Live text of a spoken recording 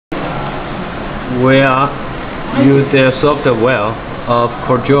we are use the software of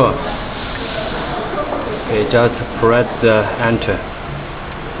corel. Okay, just press enter.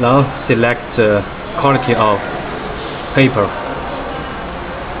 Now select the quality of paper.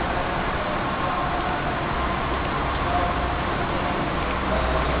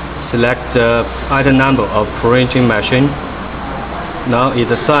 Select the item number of printing machine. Now is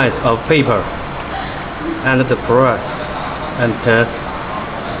the size of paper and the price. Enter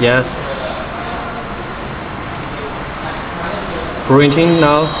yes. Printing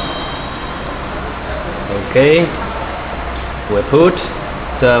now. Okay. We put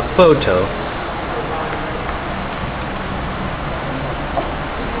the photo.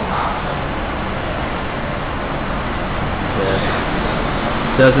 Yes.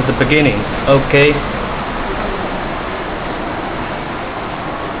 This is the beginning. Okay.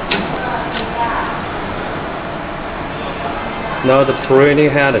 Now the printing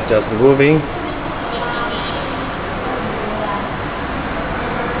head is just moving.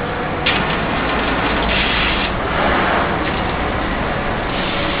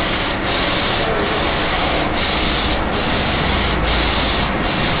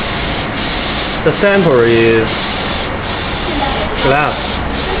 The sample is glass.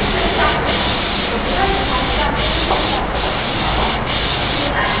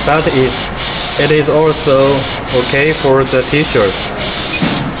 But it is also okay for the t-shirt.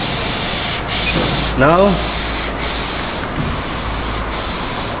 Now,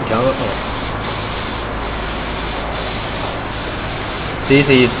 this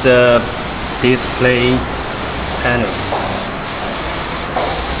is the display panel.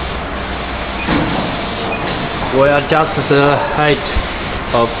 We adjust the height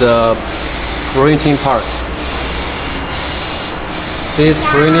of the printing part. This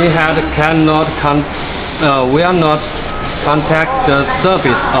printing head will not contact the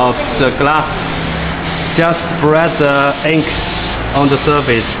surface of the glass. Just spread the ink on the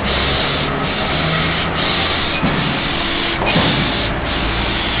surface.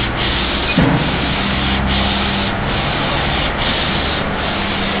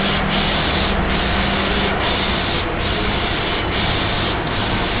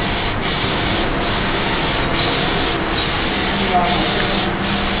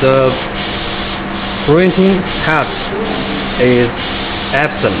 The printing head is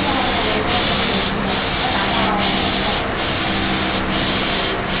absent.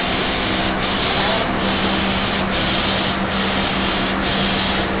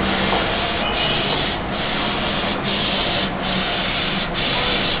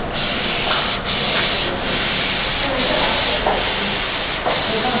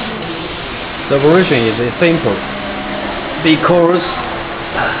 The operation is simple because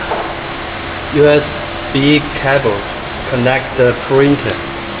USB cable connect the printer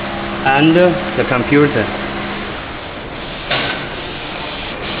and the computer.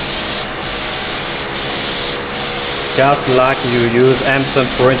 Just like you use Amazon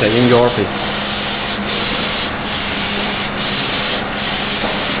printer in your office.